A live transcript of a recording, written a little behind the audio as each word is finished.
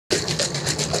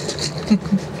Hi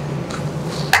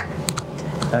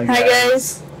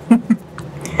guys.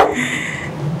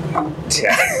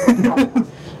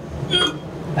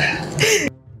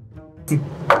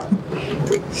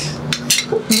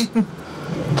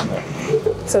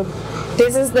 So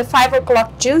this is the 5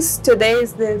 o'clock juice. Today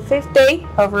is the 5th day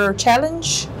of our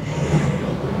challenge.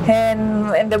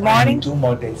 And in the morning, 2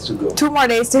 more days to go. 2 more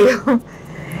days to go.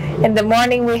 In the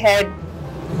morning we had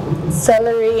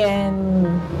celery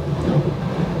and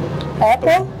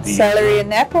apple. Celery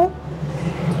and apple.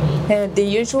 The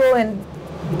usual. And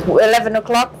 11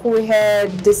 o'clock we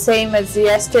had the same as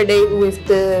yesterday with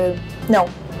the... No,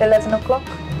 11 o'clock.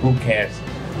 Who cares?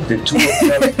 The 2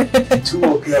 o'clock, the 2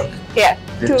 o'clock. Yeah.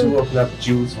 The 2 o'clock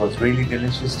juice was really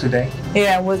delicious today.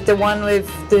 Yeah, was the one with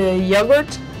the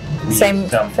yogurt. Same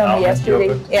from yesterday.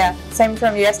 Yogurt. Yeah, same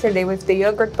from yesterday with the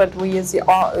yogurt, but we used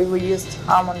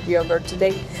almond yogurt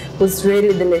today. It was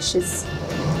really delicious.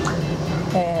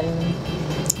 And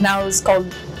now it's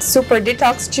called super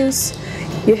detox juice.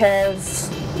 You have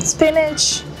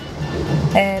spinach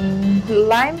and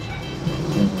lime.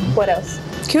 What else?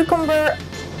 Cucumber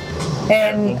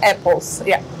and apples.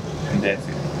 Yeah. And that's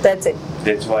it. That's it.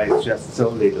 That's why it's just so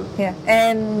little. Yeah,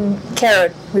 and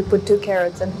carrot. We put 2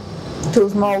 carrots in. 2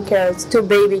 small carrots, 2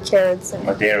 baby carrots in it.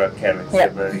 Madeira carrots, yeah.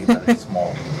 they're very, very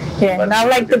small. Yeah, but not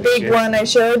like the big one I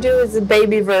showed you, is a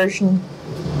baby version.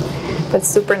 But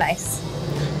super nice.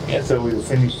 Yeah, so we'll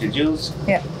finish the juice.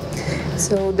 Yeah.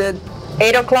 So the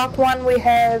 8 o'clock one, we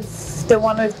have the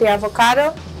one with the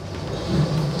avocado.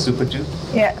 Super juice?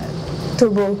 Yeah,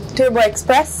 Turbo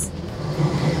Express.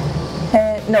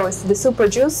 No, it's the super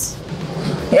juice.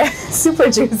 Yeah, super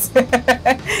juice.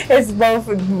 It's both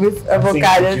with avocados.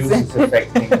 I think the juice is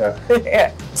affecting her.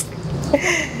 Yeah.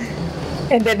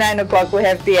 And then 9 o'clock we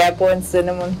have the apple and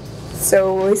cinnamon.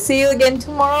 So we'll see you again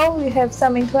tomorrow. We have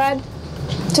something to add.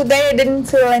 Today I didn't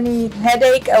feel any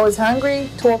headache. I was hungry.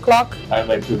 2 o'clock. I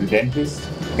went to the dentist.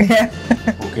 Yeah.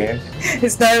 Who cares?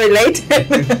 It's not related.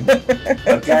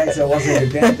 But guys, I was at the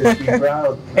dentist. Be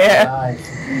proud. Yeah.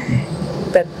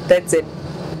 But that's it.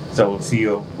 So we'll see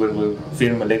you. We'll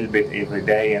film a little bit every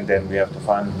day, and then we have the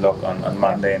final vlog on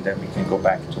Monday, and then we can go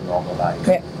back to normal life.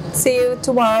 Yeah. See you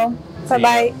tomorrow.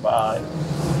 Bye-bye. Bye.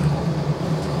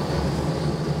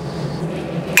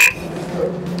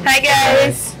 Hi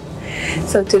guys.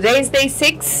 So today's day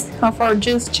 6 of our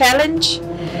juice challenge.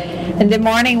 In the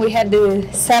morning we had the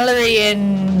celery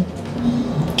and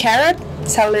carrot.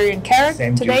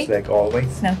 Same today. juice like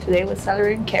always. No, today was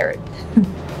celery and carrot.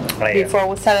 Oh, yeah. Before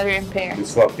was celery and pear. We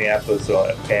swapped the apples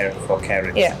for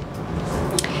carrots. Yeah.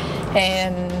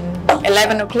 And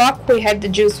 11 o'clock we had the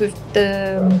juice with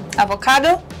the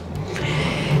avocado.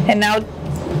 And now,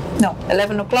 no,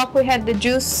 11 o'clock we had the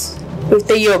juice with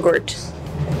the yogurt.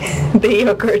 The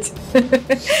yogurt.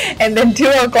 And then 2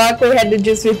 o'clock we had the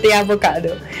juice with the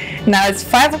avocado. Now it's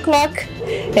 5 o'clock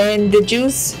and the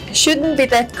juice shouldn't be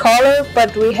that color,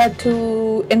 but we had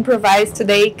to improvise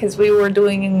today because we were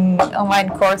doing online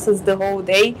courses the whole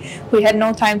day. We had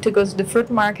no time to go to the fruit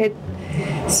market.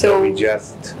 So we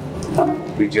just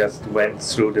went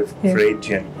through the fridge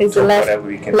and took whatever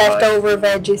we can leftover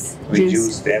find. veggies. We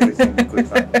juiced everything we could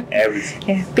find. Everything.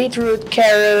 Yeah, beetroot,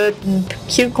 carrot, and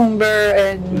cucumber,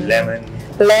 and lemon,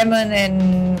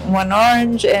 and 1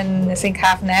 orange, and I think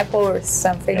half an apple or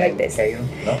something like this. Kale,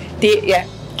 no?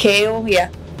 Kale, yeah,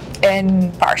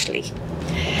 and parsley.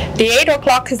 The 8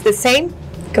 o'clock is the same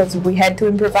because we had to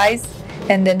improvise,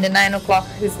 and then the 9 o'clock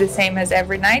is the same as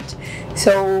every night.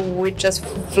 So we just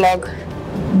vlog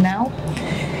now.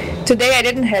 Today I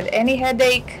didn't have any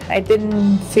headache. I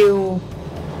didn't feel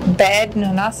bad,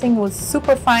 no nothing. It was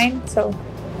super fine. So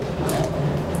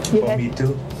for me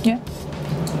too. Yeah.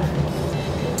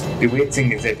 The weird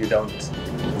thing is that you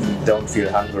don't feel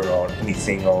hunger or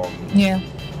anything or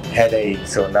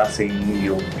headaches or nothing.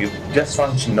 You just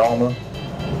function normal.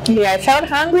 Yeah, I felt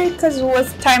hungry because it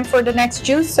was time for the next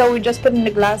juice, so we just put in the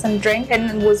glass and drank,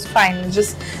 and it was fine. It was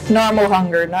just normal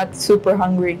hunger, not super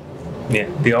hungry. Yeah,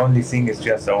 the only thing is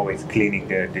just always cleaning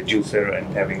the juicer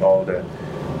and having all the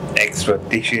extra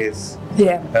dishes.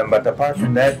 Yeah. But apart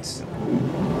from that,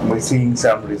 we're seeing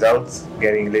some results,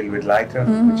 getting a little bit lighter,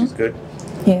 which is good.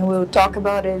 Yeah, we'll talk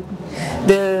about it,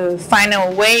 the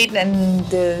final weight and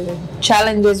the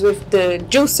challenges with the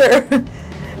juicer.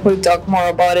 We'll talk more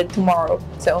about it tomorrow.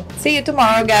 So, see you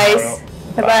tomorrow, guys.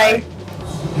 Bye-bye.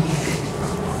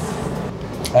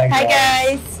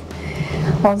 Hi,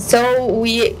 guys. So,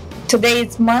 today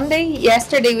is Monday.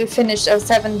 Yesterday, we finished our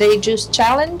 7-day juice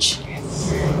challenge.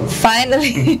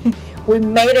 Finally, we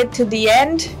made it to the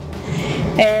end.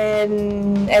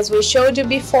 And as we showed you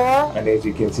before, and as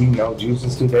you can see, no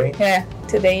juices today. Yeah,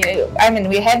 today, I mean,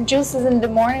 we had juices in the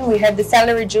morning. We had the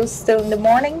celery juice still in the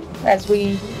morning as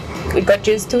we got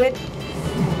used to it.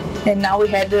 And now we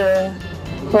had a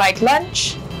light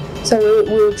lunch. So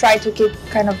we'll try to keep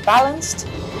kind of balanced.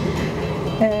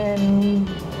 And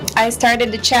I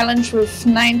started the challenge with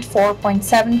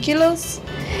 94.7 kilos.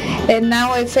 And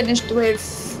now I finished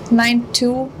with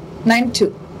 92.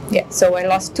 Yeah, so I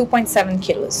lost 2.7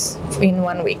 kilos in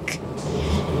 1 week.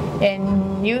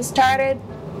 And you started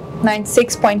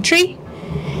 96.3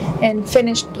 and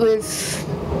finished with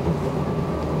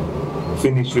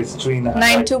 3.5.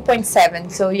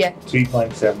 92.7. So yeah,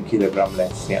 3.7 kilogram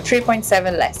less. Yeah.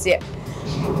 3.7 less. Yeah.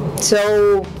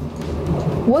 So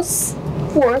was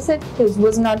worth it. It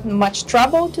was not much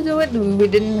trouble to do it. We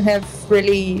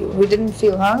didn't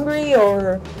feel hungry,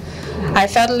 or I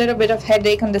felt a little bit of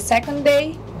headache on the second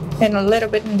day and a little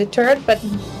bit in the third, but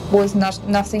was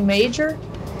nothing major.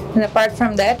 And apart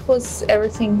from that, was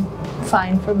everything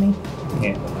fine for me.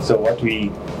 Yeah. So what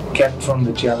we kept from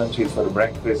the challenge is for the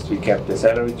breakfast, we kept the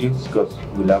celery juice because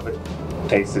we love it.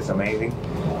 Taste is amazing.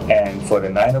 And for the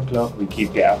 9 o'clock, we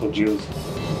keep the apple juice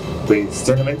with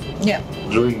cinnamon. Yeah.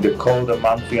 During the colder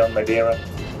month here on Madeira,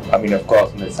 I mean, of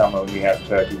course, in the summer we have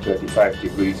 30, 35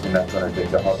 degrees. We're not going to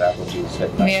drink the hot apple juice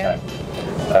at night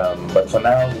time. But for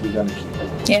now, we're going to keep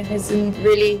it. Yeah, it's a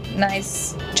really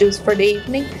nice juice for the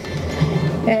evening.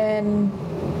 And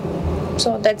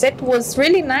so that's it. It was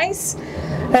really nice.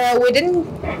 We didn't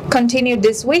continue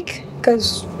this week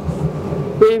because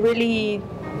we really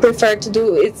prefer to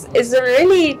do it's a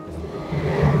really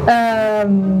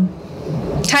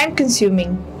time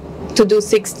consuming to do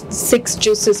six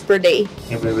juices per day.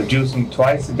 Yeah, we were juicing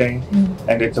twice a day,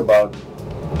 and it's about,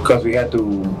 because we had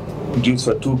to juice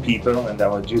for 2 people, and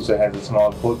our juicer has a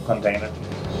small food container,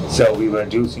 so we were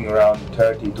juicing around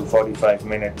 30 to 45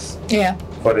 minutes. Yeah.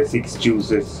 For the 6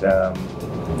 juices.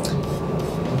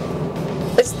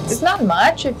 It's not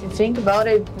much if you think about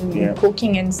it,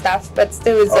 cooking and stuff, but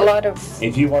still it's a lot of...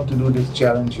 If you want to do this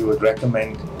challenge, you would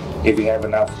recommend, if you have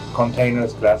enough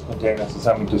containers, glass containers or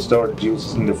something to store the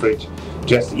juices in the fridge,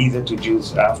 just either to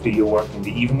juice after your work in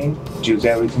the evening, juice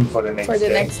everything for the next day. For the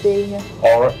next day, yeah.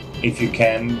 Or if you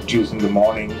can, juice in the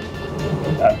morning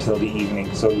until the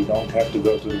evening, so you don't have to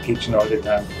go to the kitchen all the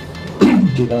time.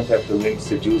 You don't have to rinse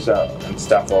the juicer and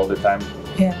stuff all the time.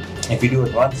 Yeah. If you do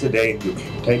it once a day, you're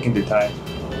taking the time,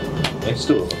 it's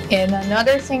doable. And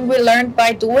another thing we learned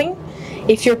by doing,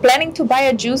 if you're planning to buy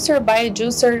a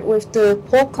juicer with the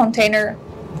pull container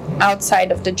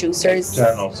outside of the juicer.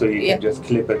 External, so you can just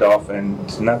clip it off,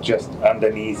 and not just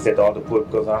underneath that all the pulp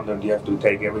goes under, and you have to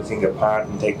take everything apart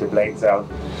and take the blades out.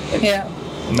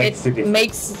 It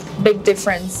makes big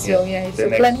difference. Yeah. So yeah, if the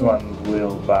next one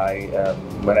we'll buy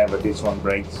whenever this one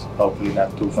breaks, hopefully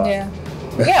not too fast.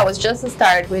 Yeah, it was just a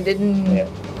start. We didn't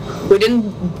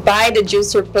buy the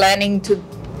juicer planning to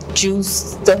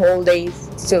juice the whole day.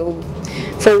 So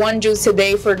for 1 juice a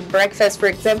day for breakfast, for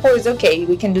example, is okay.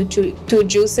 We can do two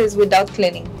juices without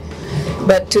cleaning.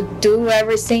 But to do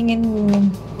everything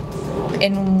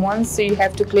in once, so you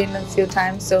have to clean a few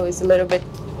times. So it's a little bit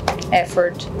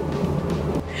effort.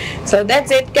 So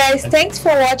that's it, guys. Thanks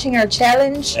for watching our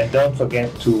challenge. And don't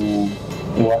forget to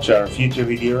watch our future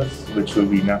videos, which will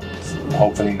be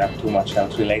hopefully not too much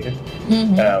health related.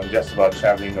 Just about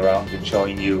traveling around and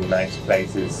showing you nice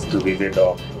places to visit,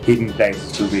 or hidden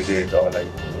places to visit, or like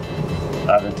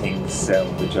other things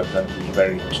which are going to be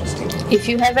very interesting. If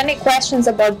you have any questions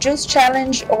about Juice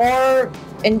Challenge or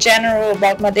in general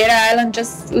about Madeira Island,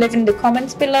 just leave in the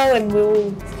comments below and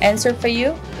we'll answer for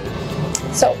you.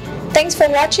 So thanks for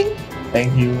watching.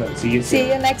 Thank you, and see you soon. See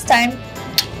you next time.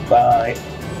 Bye.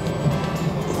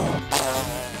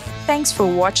 Thanks for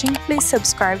watching. Please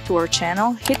subscribe to our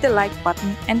channel, hit the like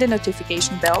button and the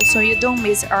notification bell so you don't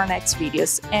miss our next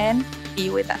videos, and be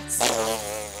with us.